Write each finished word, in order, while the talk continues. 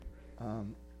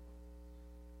Um,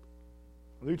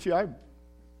 Lucci,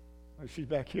 she's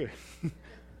back here.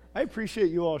 I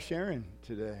appreciate you all sharing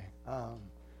today.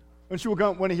 Don't you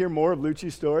want to hear more of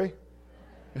Lucci's story?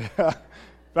 In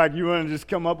fact, you want to just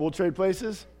come up, we'll trade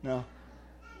places? No.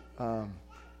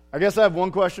 I guess I have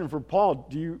one question for Paul.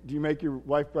 Do you make your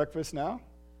wife breakfast now?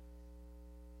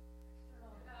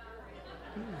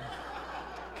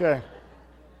 Okay.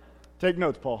 Take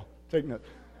notes, Paul. Take notes.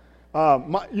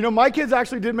 My kids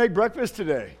actually did make breakfast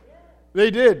today. They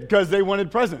did, because they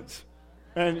wanted presents.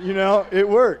 And, it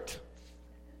worked.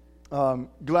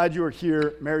 Glad you are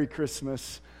here. Merry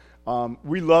Christmas.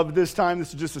 We love this time.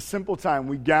 This is just a simple time.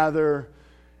 We gather,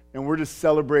 and we're just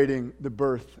celebrating the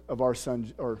birth of our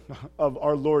son, or of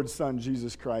our Lord's Son,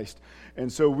 Jesus Christ.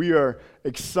 And so we are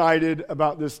excited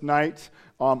about this night.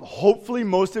 Hopefully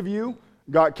most of you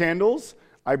got candles.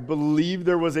 I believe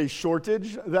there was a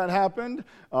shortage that happened,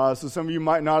 so some of you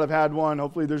might not have had one.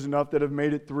 Hopefully there's enough that have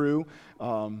made it through.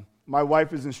 My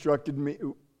wife has instructed me.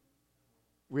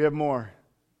 We have more.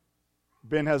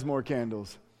 Ben has more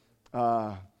candles.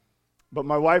 But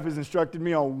my wife has instructed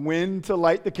me on when to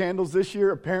light the candles this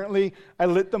year. Apparently, I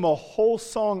lit them a whole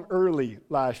song early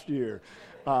last year.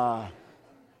 So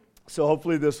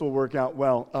hopefully this will work out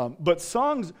well. But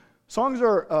songs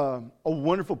are a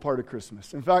wonderful part of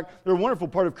Christmas. In fact, they're a wonderful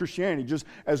part of Christianity, just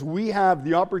as we have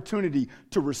the opportunity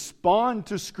to respond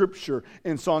to Scripture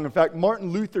in song. In fact,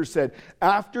 Martin Luther said,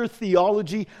 "After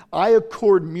theology, I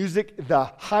accord music the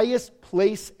highest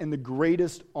place and the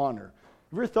greatest honor."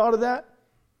 Have you ever thought of that?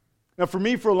 Now, for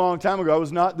me, for a long time ago, I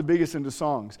was not the biggest into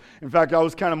songs. In fact, I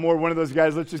was kind of more one of those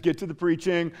guys, let's just get to the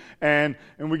preaching and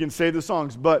we can say the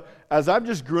songs. But as I've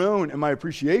just grown in my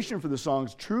appreciation for the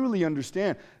songs, truly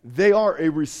understand they are a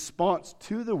response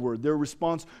to the Word. They're a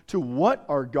response to what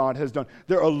our God has done.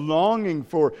 They're a longing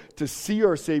to see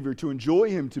our Savior, to enjoy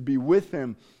Him, to be with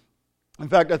Him. In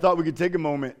fact, I thought we could take a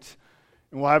moment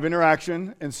and we'll have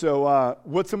interaction. And so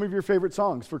what's some of your favorite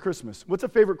songs for Christmas? What's a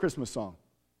favorite Christmas song?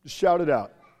 Just shout it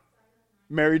out.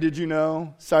 Mary, Did You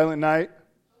Know? Silent Night?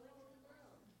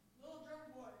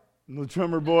 Little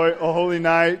Drummer Boy. Oh, Holy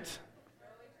Night.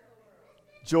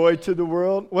 Joy to the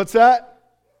World. What's that?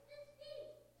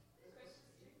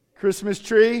 Christmas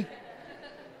Tree.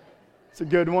 It's a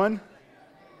good one.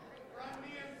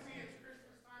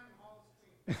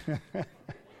 I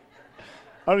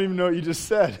don't even know what you just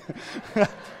said.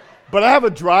 But I have a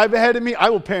drive ahead of me. I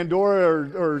will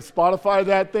Pandora or Spotify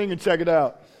that thing and check it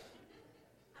out.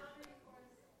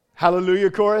 Hallelujah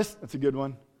chorus. That's a good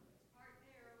one.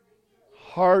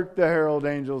 Hark the herald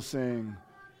angels sing.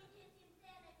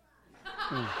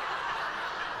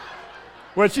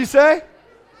 What'd she say?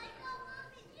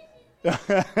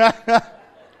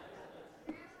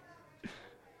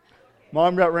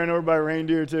 Mom got ran over by a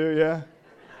reindeer too, yeah.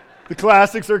 The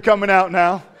classics are coming out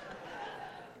now.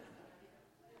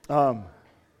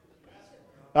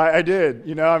 I did.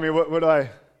 What I...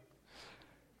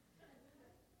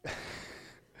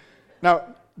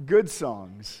 Now, good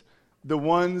songs, the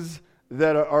ones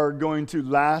that are going to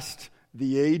last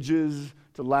the ages,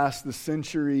 to last the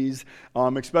centuries,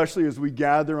 especially as we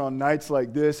gather on nights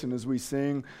like this and as we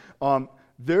sing,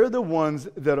 they're the ones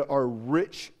that are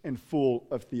rich and full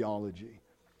of theology.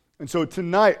 And so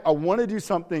tonight, I want to do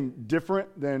something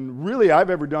different than really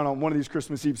I've ever done on one of these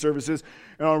Christmas Eve services,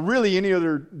 and on really any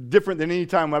other different than any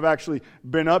time I've actually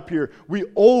been up here. We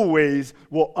always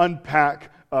will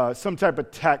unpack some type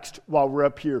of text while we're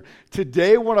up here.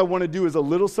 Today, what I want to do is a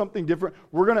little something different.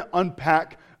 We're going to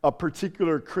unpack a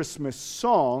particular Christmas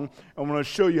song. I want to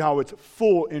show you how it's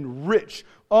full and rich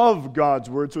of God's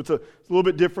Word. So it's a little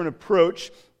bit different approach.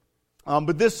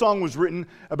 But this song was written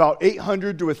about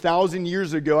 800 to 1,000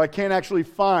 years ago. I can't actually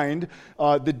find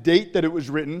the date that it was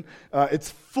written. It's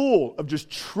full of just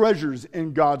treasures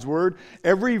in God's Word.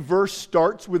 Every verse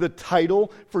starts with a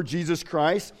title for Jesus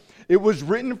Christ. It was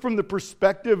written from the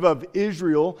perspective of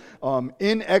Israel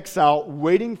in exile,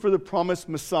 waiting for the promised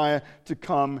Messiah to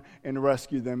come and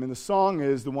rescue them. And the song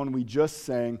is the one we just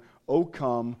sang, O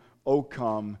come,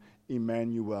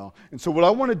 Emmanuel. And so what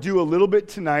I want to do a little bit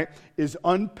tonight is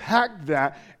unpack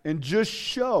that and just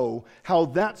show how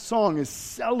that song is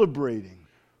celebrating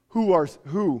who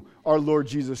our Lord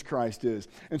Jesus Christ is.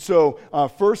 And so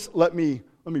first, let me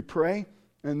pray.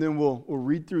 And then we'll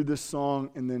read through this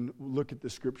song and then look at the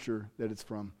scripture that it's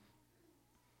from.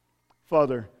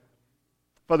 Father,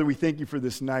 we thank you for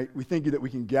this night. We thank you that we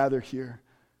can gather here.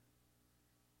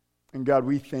 And God,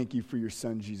 we thank you for your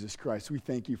Son, Jesus Christ. We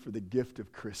thank you for the gift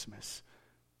of Christmas.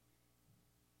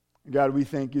 And God, we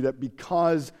thank you that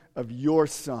because of your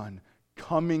Son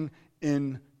coming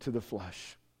into the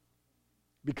flesh,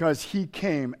 because he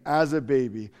came as a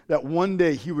baby, that one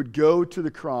day he would go to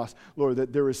the cross, Lord,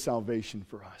 that there is salvation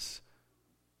for us.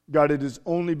 God, it is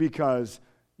only because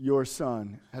your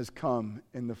Son has come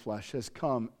in the flesh, has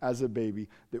come as a baby,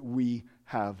 that we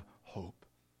have hope.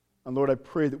 And Lord, I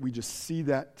pray that we just see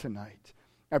that tonight.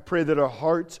 I pray that our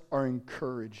hearts are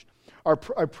encouraged. I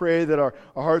pray that our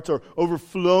hearts are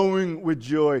overflowing with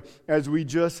joy as we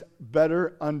just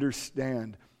better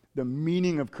understand the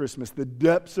meaning of Christmas, the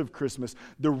depths of Christmas,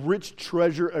 the rich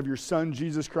treasure of your Son,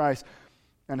 Jesus Christ,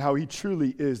 and how he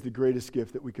truly is the greatest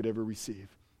gift that we could ever receive.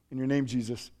 In your name,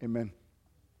 Jesus, amen.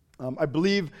 I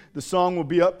believe the song will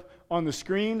be up on the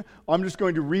screen. I'm just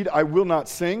going to read. I will not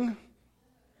sing.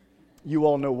 You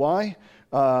all know why.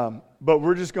 But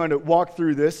we're just going to walk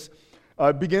through this.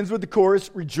 It begins with the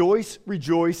chorus, "Rejoice,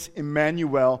 rejoice,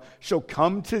 Emmanuel shall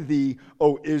come to thee,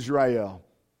 O Israel.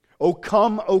 O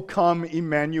come,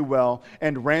 Emmanuel,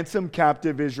 and ransom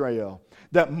captive Israel,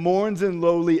 that mourns in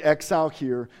lowly exile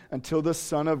here until the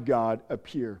Son of God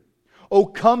appear. O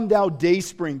come, thou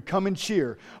dayspring, come and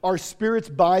cheer our spirits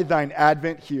by thine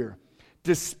advent here.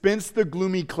 Dispense the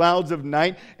gloomy clouds of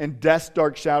night and death's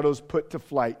dark shadows put to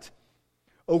flight.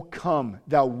 O come,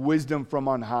 thou wisdom from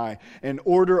on high, and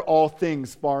order all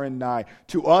things far and nigh.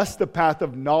 To us the path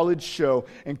of knowledge show,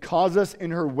 and cause us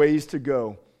in her ways to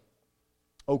go.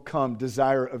 O come,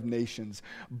 desire of nations,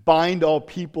 bind all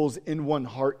peoples in one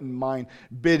heart and mind.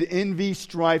 Bid envy,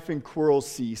 strife, and quarrel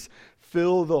cease.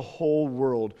 Fill the whole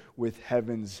world with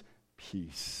heaven's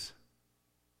peace."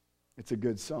 It's a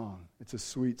good song. It's a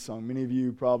sweet song. Many of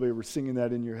you probably were singing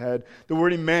that in your head. The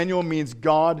word Emmanuel means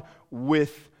God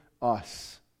with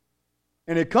us.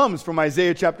 And it comes from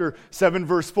Isaiah chapter 7,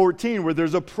 verse 14, where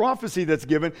there's a prophecy that's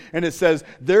given, and it says,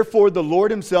 "Therefore the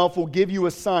Lord himself will give you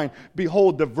a sign.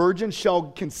 Behold, the virgin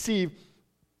shall conceive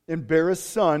and bear a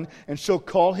son, and shall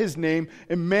call his name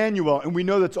Emmanuel." And we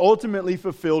know that's ultimately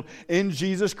fulfilled in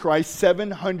Jesus Christ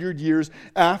 700 years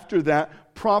after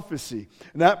that prophecy.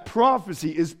 And that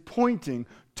prophecy is pointing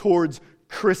towards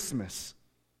Christmas.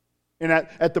 And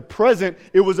at the present,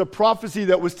 it was a prophecy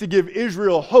that was to give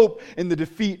Israel hope in the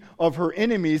defeat of her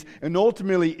enemies. And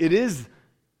ultimately, it is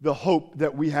the hope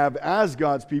that we have as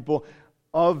God's people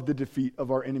of the defeat of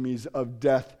our enemies of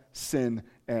death, sin,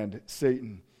 and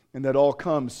Satan. And that all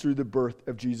comes through the birth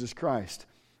of Jesus Christ.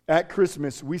 At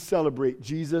Christmas, we celebrate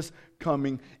Jesus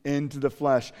coming into the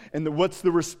flesh. And what's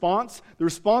the response? The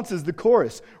response is the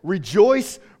chorus.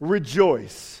 "Rejoice,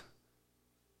 rejoice."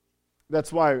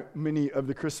 That's why many of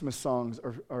the Christmas songs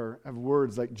have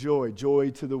words like joy,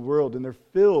 joy to the world, and they're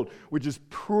filled with just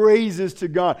praises to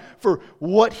God for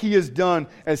what he has done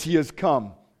as he has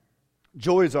come.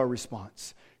 Joy is our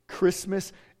response.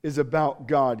 Christmas is about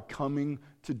God coming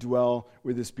to dwell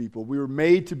with his people. We were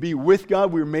made to be with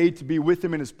God. We were made to be with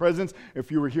him in his presence. If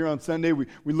you were here on Sunday, we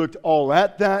looked all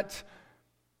at that.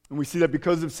 And we see that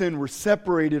because of sin, we're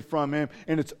separated from him.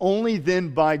 And it's only then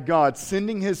by God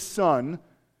sending his Son,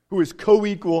 who is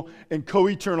co-equal and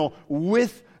co-eternal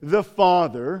with the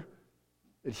Father,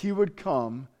 that he would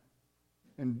come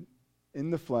and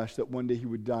in the flesh, that one day he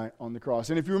would die on the cross.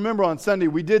 And if you remember on Sunday,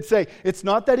 we did say, it's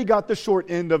not that he got the short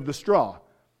end of the straw.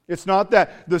 It's not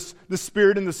that the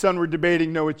Spirit and the Son were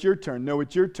debating, no, it's your turn. No,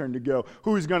 it's your turn to go.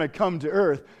 Who's going to come to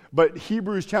earth? But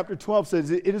Hebrews chapter 12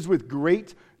 says, it is with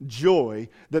great joy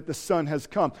that the Son has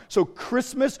come. So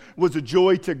Christmas was a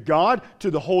joy to God,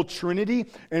 to the whole Trinity,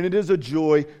 and it is a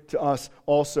joy to us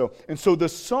also. And so the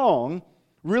song,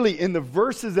 really in the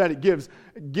verses that it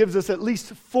gives us at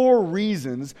least 4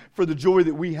 reasons for the joy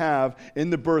that we have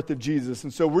in the birth of Jesus.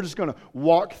 And so we're just going to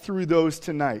walk through those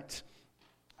tonight.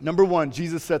 Number 1,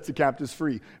 Jesus sets the captives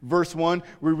free. Verse 1,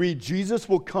 we read, Jesus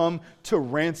will come to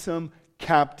ransom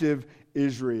captive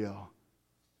Israel.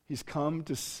 He's come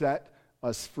to set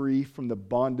us free from the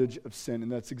bondage of sin,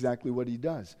 and that's exactly what he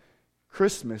does.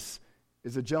 Christmas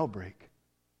is a jailbreak.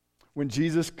 When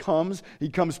Jesus comes, he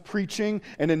comes preaching,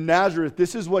 and in Nazareth,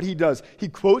 this is what he does. He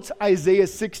quotes Isaiah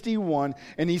 61,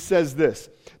 and he says this,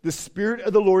 "The Spirit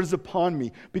of the Lord is upon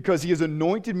me, because he has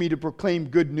anointed me to proclaim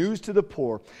good news to the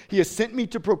poor. He has sent me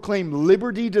to proclaim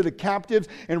liberty to the captives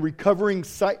and recovering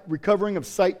of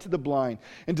sight to the blind,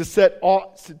 and to set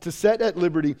at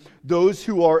liberty those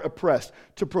who are oppressed,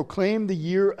 to proclaim the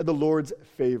year of the Lord's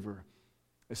favor."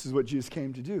 This is what Jesus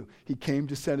came to do. He came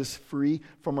to set us free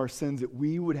from our sins, that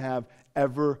we would have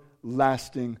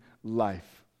everlasting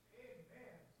life.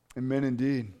 Amen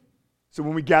indeed. So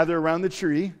when we gather around the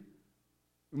tree,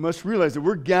 we must realize that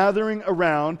we're gathering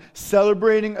around,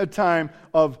 celebrating a time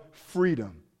of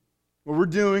freedom. What we're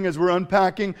doing as we're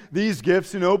unpacking these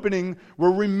gifts and opening,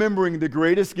 we're remembering the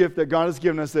greatest gift that God has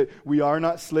given us, that we are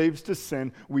not slaves to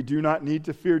sin. We do not need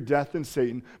to fear death and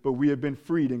Satan, but we have been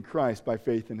freed in Christ by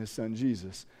faith in his Son,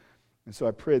 Jesus. And so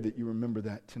I pray that you remember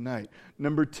that tonight.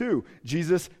 Number 2,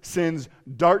 Jesus sends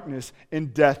darkness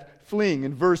and death fleeing.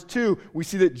 In verse 2, we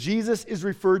see that Jesus is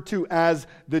referred to as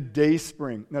the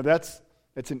Dayspring. Now that's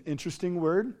an interesting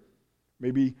word.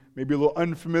 Maybe a little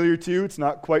unfamiliar to you. It's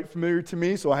not quite familiar to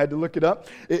me, so I had to look it up.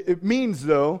 It means,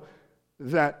 though,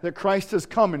 that Christ has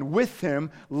come, and with him,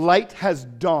 light has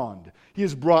dawned. He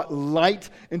has brought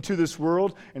light into this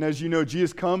world. And as you know,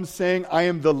 Jesus comes saying, I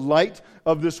am the light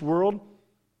of this world.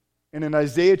 And in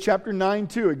Isaiah chapter 9,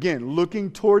 too, again,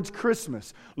 looking towards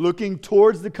Christmas, looking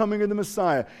towards the coming of the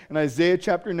Messiah. In Isaiah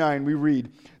chapter 9, we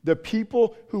read, the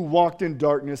people who walked in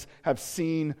darkness have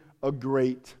seen a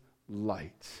great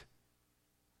light.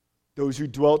 Those who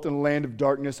dwelt in a land of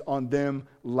darkness, on them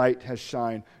light has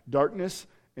shined. Darkness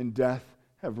and death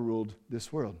have ruled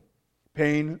this world.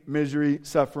 Pain, misery,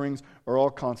 sufferings are all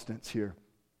constants here.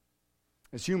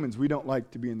 As humans, we don't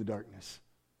like to be in the darkness.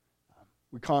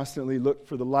 We constantly look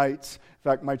for the lights.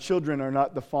 In fact, my children are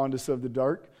not the fondest of the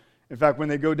dark. In fact, when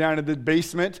they go down to the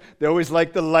basement, they always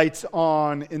like the lights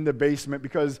on in the basement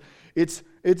because it's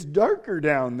darker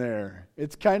down there.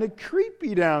 It's kind of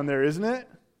creepy down there, isn't it?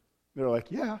 They're like,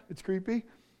 yeah, it's creepy.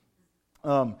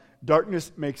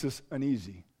 Darkness makes us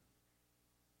uneasy.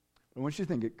 I want you to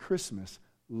think, at Christmas,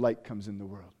 light comes in the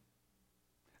world.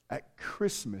 At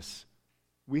Christmas,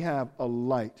 we have a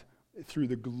light through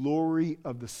the glory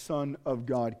of the Son of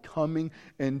God coming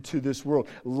into this world.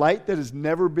 Light that has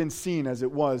never been seen as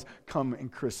it was come in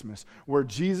Christmas, where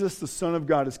Jesus, the Son of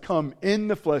God, has come in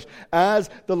the flesh as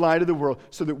the light of the world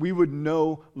so that we would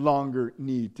no longer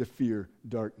need to fear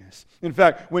darkness. In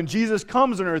fact, when Jesus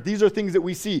comes on earth, these are things that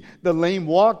we see. The lame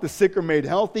walk, the sick are made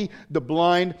healthy, the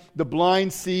blind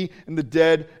see, and the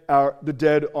dead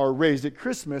are raised. At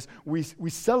Christmas, we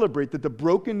celebrate that the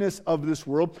brokenness of this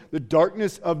world, the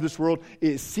darkness of this world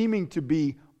is seeming to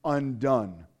be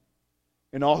undone.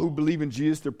 And all who believe in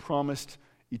Jesus, they're promised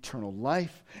eternal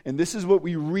life. And this is what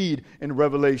we read in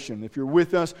Revelation. If you're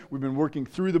with us, we've been working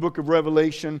through the book of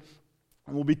Revelation,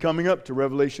 and we'll be coming up to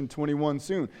Revelation 21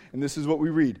 soon. And this is what we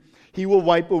read. He will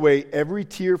wipe away every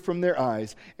tear from their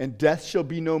eyes, and death shall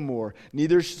be no more.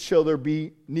 Neither shall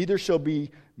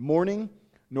be mourning,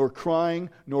 nor crying,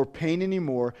 nor pain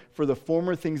anymore, for the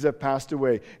former things have passed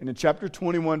away. And in chapter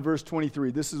 21, verse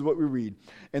 23, this is what we read.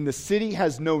 And the city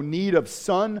has no need of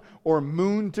sun or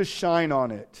moon to shine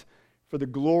on it, for the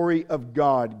glory of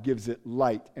God gives it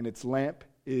light, and its lamp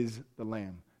is the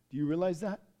Lamb. Do you realize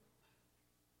that?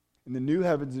 In the new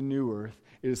heavens and new earth,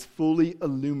 it is fully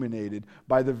illuminated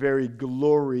by the very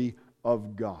glory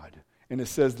of God. And it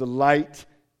says the light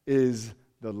is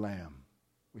the Lamb,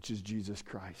 which is Jesus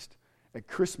Christ. At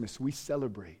Christmas, we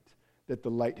celebrate that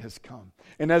the light has come.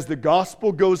 And as the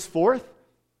gospel goes forth,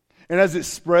 and as it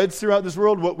spreads throughout this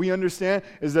world, what we understand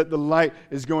is that the light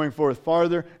is going forth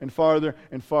farther and farther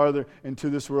and farther into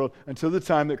this world until the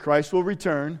time that Christ will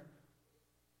return,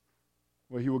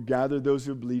 where he will gather those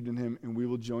who have believed in him, and we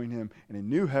will join him in a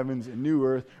new heavens and new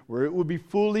earth where it will be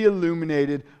fully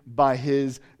illuminated by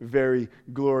his very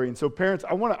glory. And so parents,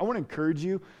 I want to encourage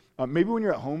you, maybe when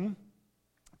you're at home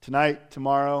tonight,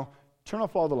 tomorrow, turn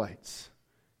off all the lights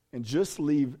and just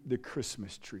leave the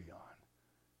Christmas tree on.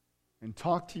 And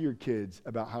talk to your kids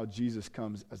about how Jesus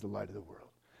comes as the light of the world.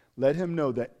 Let them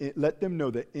know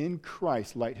that in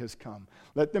Christ light has come.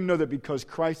 Let them know that because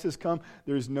Christ has come,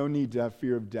 there is no need to have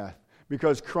fear of death.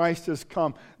 Because Christ has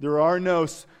come, there are no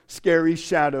scary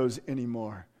shadows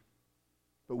anymore.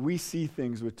 But we see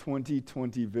things with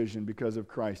 20/20 vision because of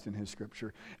Christ and his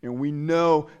scripture. And we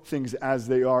know things as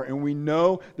they are. And we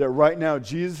know that right now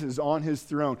Jesus is on his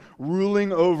throne,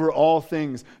 ruling over all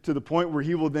things to the point where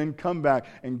he will then come back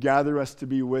and gather us to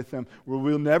be with him, where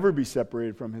we'll never be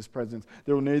separated from his presence.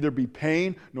 There will neither be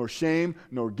pain, nor shame,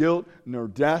 nor guilt, nor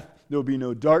death. There will be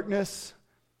no darkness,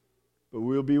 but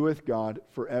we'll be with God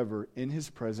forever in his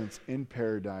presence in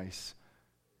paradise,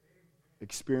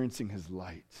 experiencing his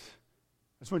light.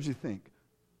 I just want you to think,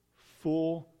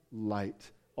 full light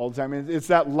all the time. And it's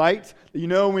that light that you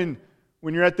know when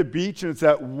you're at the beach and it's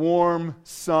that warm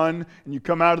sun and you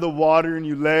come out of the water and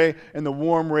you lay and the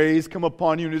warm rays come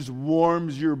upon you and it just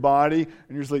warms your body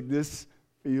and you're just like, this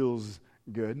feels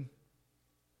good.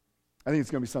 I think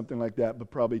it's going to be something like that, but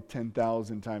probably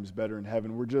 10,000 times better in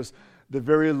heaven. We're just, the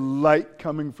very light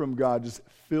coming from God just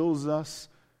fills us,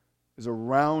 is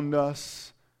around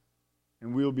us,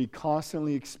 and we'll be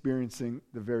constantly experiencing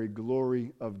the very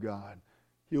glory of God.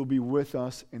 He'll be with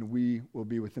us, and we will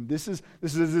be with him. This is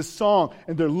this song,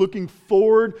 and they're looking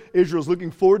forward. Israel's looking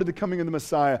forward to the coming of the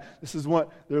Messiah. This is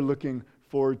what they're looking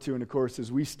forward to. And of course, as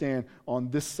we stand on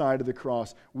this side of the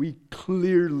cross, we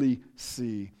clearly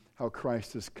see how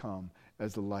Christ has come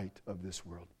as the light of this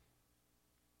world.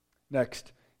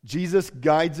 Next, Jesus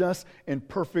guides us in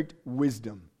perfect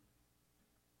wisdom.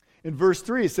 In verse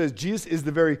 3, it says, Jesus is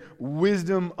the very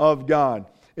wisdom of God.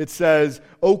 It says,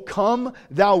 O come,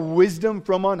 thou wisdom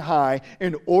from on high,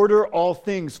 and order all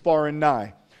things far and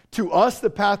nigh. To us the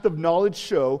path of knowledge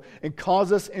show, and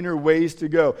cause us in her ways to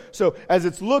go. So as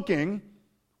it's looking,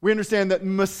 we understand that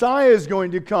Messiah is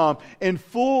going to come in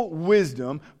full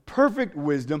wisdom, perfect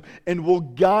wisdom, and will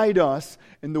guide us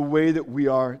in the way that we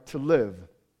are to live.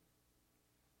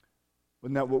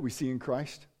 Isn't that what we see in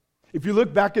Christ? If you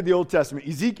look back at the Old Testament,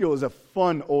 Ezekiel is a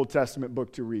fun Old Testament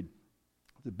book to read.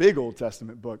 It's a big Old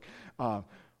Testament book.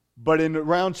 But in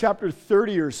around chapter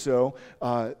 30 or so,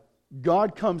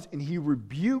 God comes and he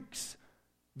rebukes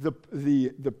the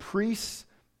priests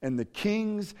and the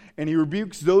kings, and he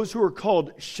rebukes those who are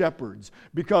called shepherds,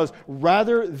 because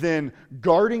rather than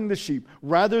guarding the sheep,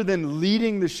 rather than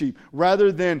leading the sheep,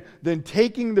 rather than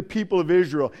taking the people of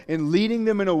Israel and leading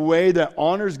them in a way that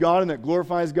honors God and that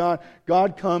glorifies God,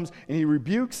 God comes and he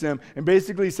rebukes them and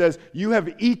basically says, you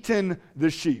have eaten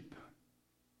the sheep.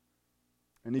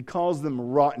 And he calls them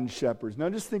rotten shepherds. Now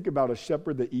just think about a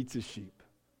shepherd that eats his sheep.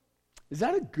 Is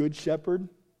that a good shepherd?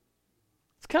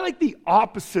 It's kind of like the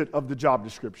opposite of the job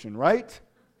description, right?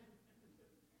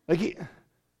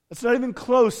 It's not even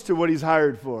close to what he's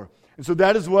hired for. And so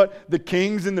that is what the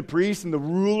kings and the priests and the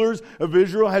rulers of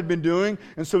Israel had been doing.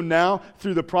 And so now,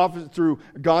 through the prophets, through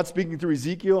God speaking through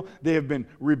Ezekiel, they have been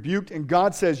rebuked. And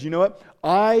God says, you know what?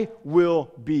 I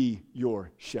will be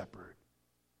your shepherd.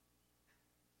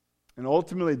 And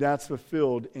ultimately that's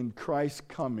fulfilled in Christ's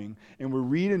coming. And we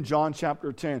read in John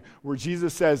chapter 10 where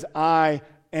Jesus says, I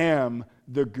am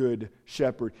the good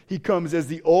shepherd. He comes as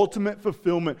the ultimate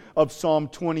fulfillment of Psalm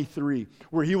 23,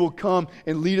 where he will come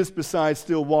and lead us beside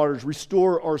still waters,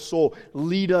 restore our soul,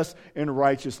 lead us in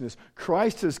righteousness.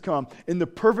 Christ has come in the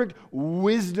perfect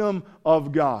wisdom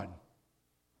of God,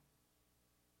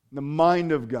 the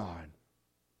mind of God,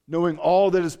 knowing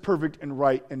all that is perfect and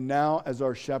right, and now as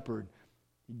our shepherd,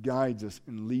 he guides us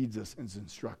and leads us and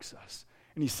instructs us.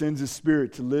 And he sends his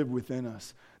Spirit to live within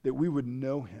us, that we would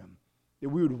know him, that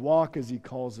we would walk as he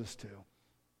calls us to.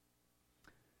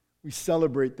 We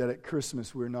celebrate that at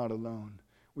Christmas we're not alone.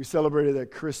 We celebrated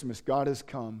at Christmas God has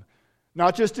come,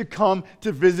 not just to come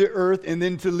to visit earth and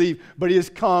then to leave, but he has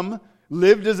come,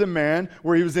 lived as a man,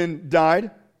 where he was in,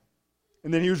 died,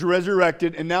 and then he was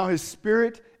resurrected, and now his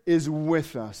Spirit is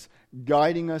with us,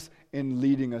 guiding us and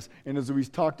leading us. And as we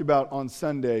talked about on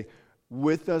Sunday,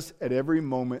 with us at every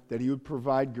moment, that he would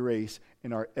provide grace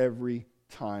in our every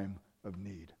time of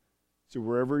need. So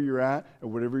wherever you're at, or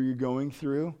whatever you're going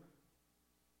through,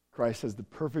 Christ has the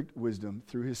perfect wisdom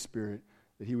through his Spirit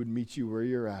that he would meet you where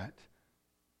you're at,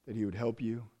 that he would help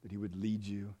you, that he would lead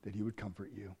you, that he would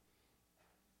comfort you.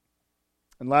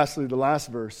 And lastly, the last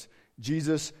verse,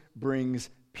 Jesus brings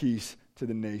peace to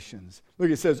the nations.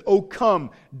 Look, it says, O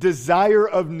come, desire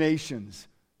of nations.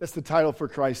 That's the title for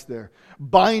Christ there.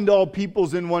 Bind all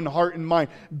peoples in one heart and mind.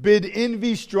 Bid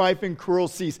envy, strife, and quarrel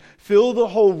cease. Fill the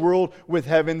whole world with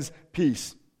heaven's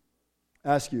peace.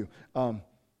 I ask you,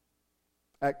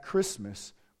 at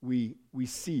Christmas, we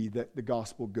see that the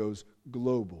gospel goes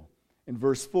global. In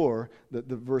verse 4,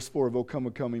 the verse 4 of O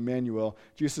come, Emmanuel,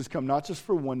 Jesus has come not just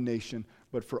for one nation,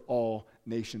 but for all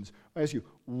nations. I ask you,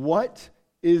 what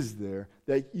is there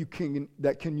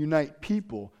that can unite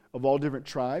people of all different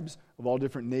tribes, of all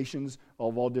different nations,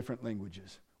 of all different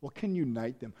languages? What can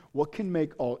unite them? What can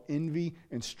make all envy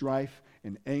and strife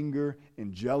and anger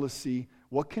and jealousy,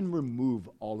 what can remove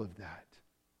all of that?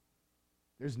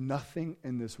 There's nothing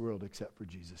in this world except for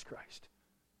Jesus Christ.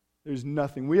 There's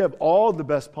nothing. We have all the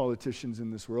best politicians in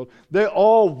this world. They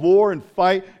all war and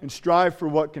fight and strive for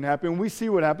what can happen. And we see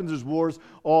what happens. There's wars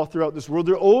all throughout this world.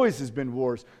 There always has been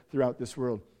wars throughout this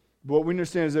world. But what we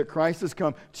understand is that Christ has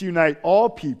come to unite all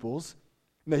peoples,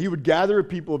 and that he would gather a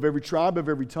people of every tribe, of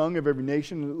every tongue, of every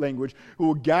nation and language, who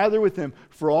will gather with him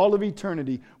for all of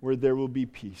eternity, where there will be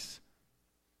peace,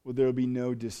 where there will be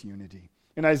no disunity.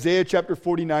 In Isaiah chapter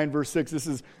 49, verse 6, this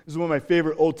is one of my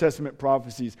favorite Old Testament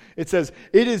prophecies. It says,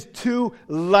 it is too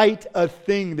light a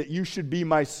thing that you should be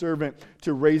my servant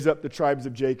to raise up the tribes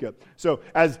of Jacob. So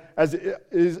as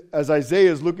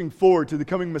Isaiah is looking forward to the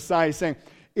coming Messiah, he's saying,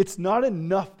 it's not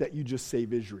enough that you just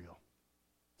save Israel.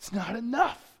 It's not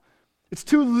enough. It's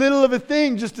too little of a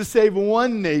thing just to save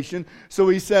one nation. So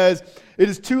he says, it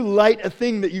is too light a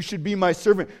thing that you should be my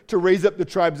servant to raise up the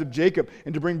tribes of Jacob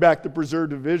and to bring back the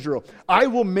preserved of Israel. I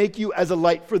will make you as a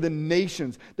light for the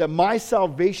nations, that my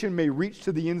salvation may reach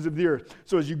to the ends of the earth.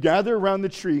 So as you gather around the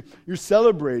tree, you're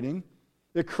celebrating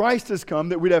that Christ has come,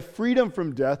 that we'd have freedom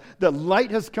from death, that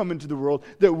light has come into the world,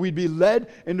 that we'd be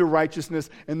led into righteousness,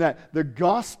 and that the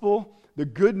gospel, the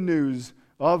good news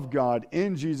of God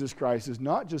in Jesus Christ is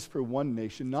not just for one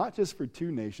nation, not just for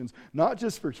two nations, not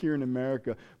just for here in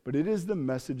America, but it is the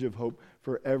message of hope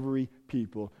for every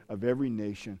people, of every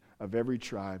nation, of every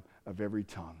tribe, of every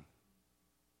tongue.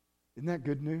 Isn't that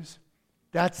good news?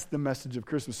 That's the message of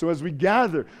Christmas. So as we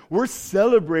gather, we're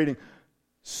celebrating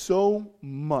so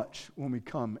much when we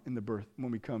come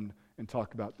and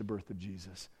talk about the birth of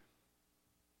Jesus.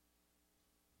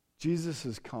 Jesus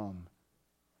has come.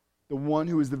 The one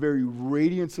who is the very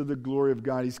radiance of the glory of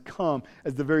God. He's come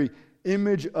as the very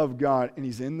image of God, and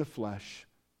he's in the flesh.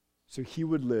 So he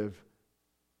would live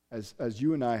as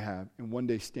you and I have, and one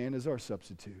day stand as our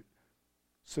substitute,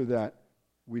 so that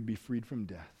we'd be freed from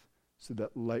death, so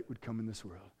that light would come in this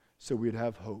world, so we'd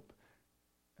have hope,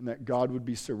 and that God would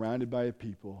be surrounded by a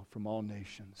people from all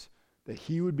nations, that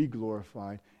he would be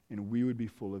glorified, and we would be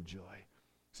full of joy.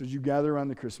 So as you gather around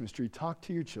the Christmas tree, talk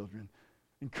to your children.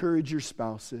 Encourage your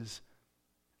spouses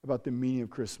about the meaning of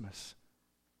Christmas.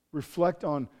 Reflect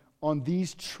on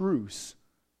these truths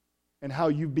and how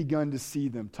you've begun to see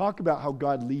them. Talk about how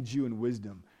God leads you in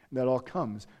wisdom. And that all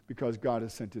comes because God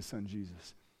has sent his son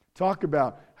Jesus. Talk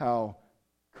about how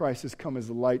Christ has come as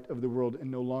the light of the world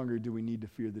and no longer do we need to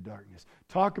fear the darkness.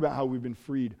 Talk about how we've been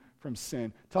freed from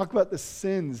sin. Talk about the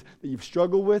sins that you've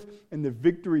struggled with and the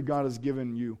victory God has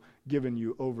given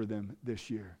you over them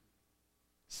this year.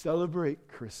 Celebrate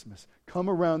Christmas. Come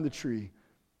around the tree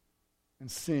and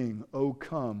sing, O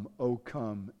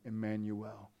come,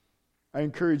 Emmanuel. I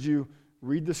encourage you,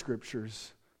 read the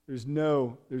scriptures. There's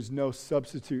no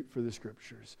substitute for the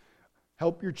scriptures.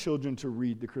 Help your children to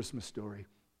read the Christmas story.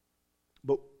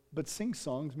 But sing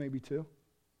songs maybe too.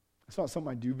 It's not something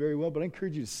I do very well, but I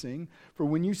encourage you to sing. For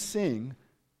when you sing,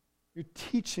 you're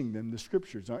teaching them the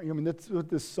scriptures, aren't you? I mean, that's what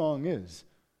this song is.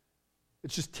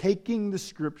 It's just taking the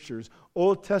scriptures,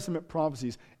 Old Testament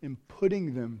prophecies, and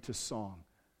putting them to song.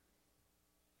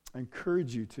 I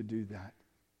encourage you to do that.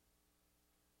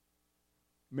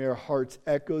 May our hearts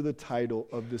echo the title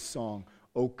of this song,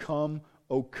 O come,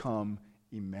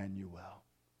 Emmanuel.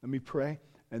 Let me pray,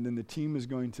 and then the team is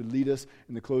going to lead us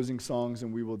in the closing songs,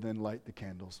 and we will then light the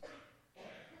candles.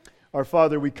 Our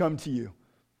Father, we come to you,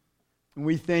 and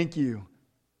we thank you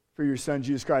for your Son,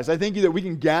 Jesus Christ. I thank you that we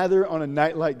can gather on a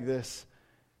night like this.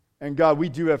 And God, we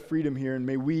do have freedom here, and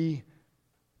may we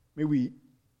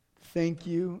thank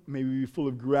you. May we be full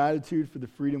of gratitude for the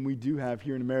freedom we do have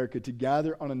here in America to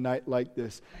gather on a night like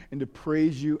this and to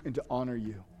praise you and to honor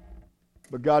you.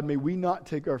 But God, may we not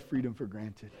take our freedom for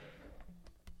granted.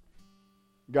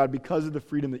 God, because of the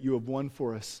freedom that you have won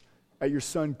for us at your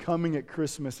Son coming at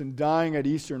Christmas and dying at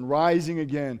Easter and rising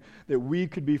again, that we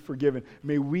could be forgiven,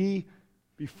 may we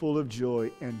be full of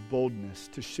joy and boldness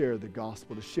to share the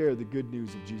gospel, to share the good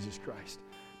news of Jesus Christ.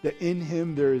 That in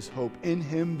him there is hope, in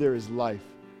him there is life.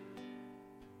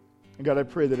 And God, I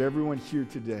pray that everyone here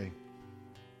today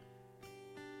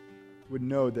would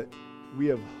know that we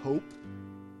have hope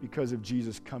because of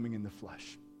Jesus coming in the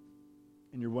flesh.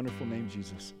 In your wonderful name,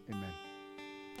 Jesus, amen.